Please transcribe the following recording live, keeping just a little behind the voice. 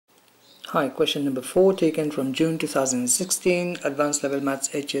Hi, question number 4 taken from June 2016, Advanced Level Maths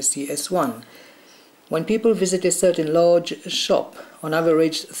HSC S1. When people visit a certain large shop, on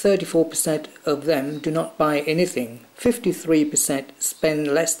average 34% of them do not buy anything, 53% spend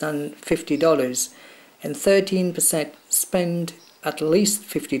less than $50, and 13% spend at least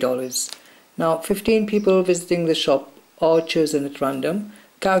 $50. Now, 15 people visiting the shop are chosen at random.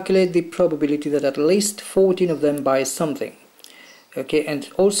 Calculate the probability that at least 14 of them buy something. Okay, and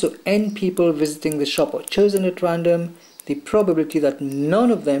also n people visiting the shop are chosen at random. The probability that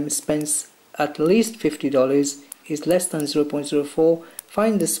none of them spends at least $50 is less than 0.04.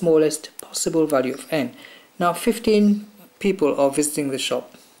 Find the smallest possible value of n. Now 15 people are visiting the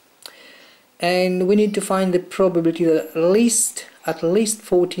shop, and we need to find the probability that at least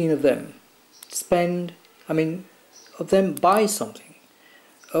 14 of them buy something.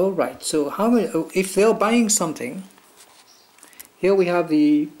 Alright, so how many, if they are buying something, here we have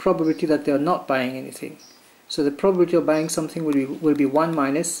the probability that they are not buying anything. So the probability of buying something will be 1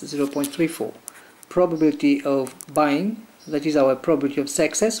 minus 0.34. Probability of buying, that is our probability of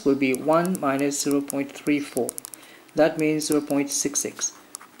success, will be 1 minus 0.34. That means 0.66.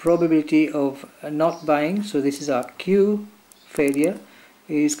 Probability of not buying, so this is our Q failure,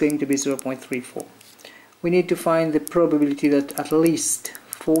 is going to be 0.34. We need to find the probability that at least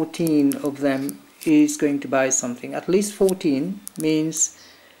 14 of them is going to buy something. At least 14 means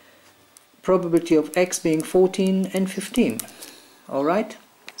probability of x being 14 and 15. Alright,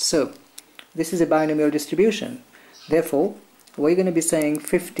 so this is a binomial distribution. Therefore, we're going to be saying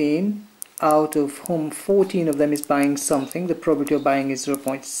 15 out of whom 14 of them is buying something. The probability of buying is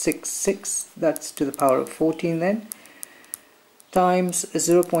 0.66. That's to the power of 14 then. Times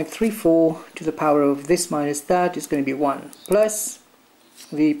 0.34 to the power of this minus that is going to be 1. Plus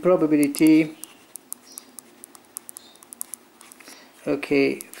the probability,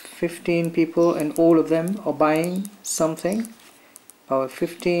 okay, 15 people and all of them are buying something. Power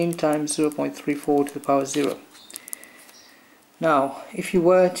 15 times 0.34 to the power 0. Now, if you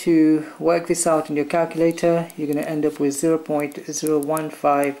were to work this out in your calculator, you're going to end up with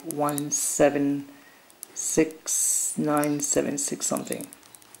 0.015176976 something.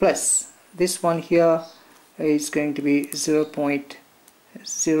 Plus, this one here is going to be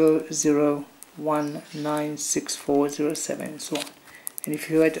 0.00196407 and so on. And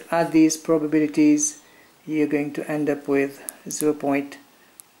if you were to add these probabilities, you're going to end up with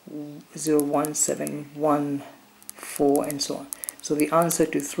 0.01714 and so on. So the answer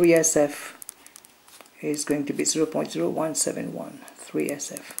to 3SF is going to be 0.0171,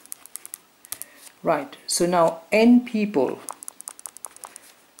 3SF. Right, so now n people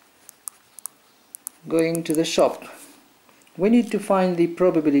going to the shop. We need to find the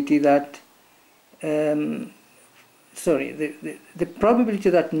probability that the probability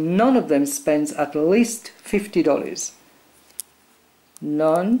that none of them spends at least $50.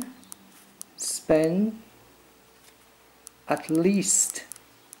 None spend at least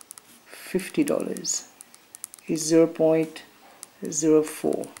 $50 is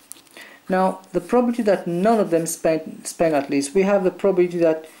 0.04. Now the probability that none of them spend at least, we have the probability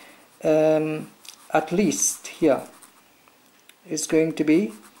that at least here is going to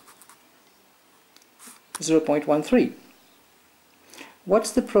be 0.13.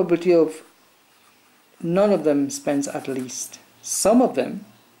 What's the probability of none of them spends at least? Some of them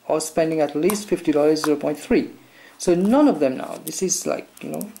are spending at least $50, 0.3. So none of them now, this is like,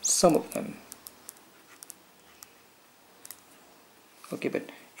 some of them. Okay, but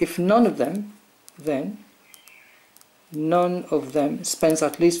if none of them, then none of them spends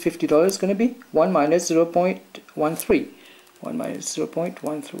at least $50 is going to be 1 minus 0.13. 1 minus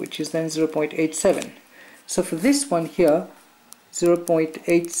 0.13, which is then 0.87. So for this one here,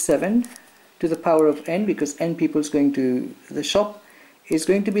 0.87 to the power of n, because n people is going to the shop, is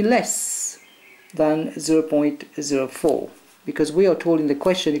going to be less than 0.04, because we are told in the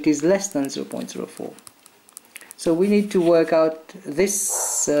question it is less than 0.04. So we need to work out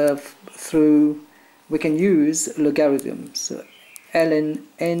this through, we can use logarithms. So ln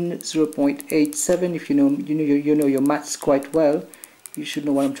n 0.87, if you know your maths quite well, you should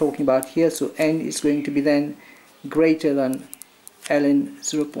know what I'm talking about here. So n is going to be then greater than ln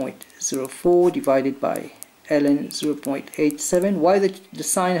 0.04 divided by ln 0.87. Why the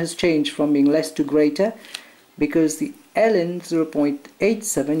sign has changed from being less to greater? Because the ln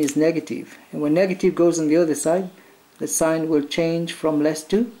 0.87 is negative, and when negative goes on the other side, the sign will change from less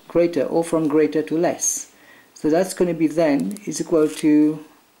to greater, or from greater to less. So that's going to be then is equal to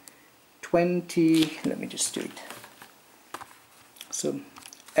 20, let me just do it. So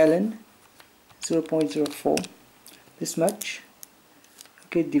ln 0.04, this much,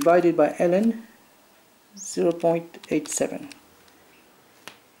 Okay, divided by ln 0.87.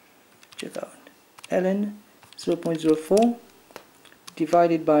 Check out ln 0.04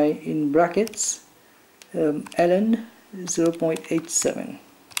 divided by, in brackets, ln 0.87.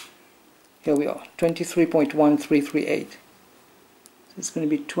 Here we are, 23.1338. So it's going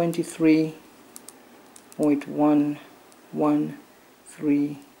to be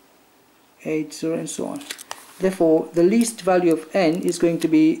 23.1130 and so on. Therefore, the least value of n is going to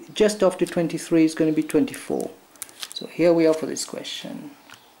be just after 23, is going to be 24. So here we are for this question.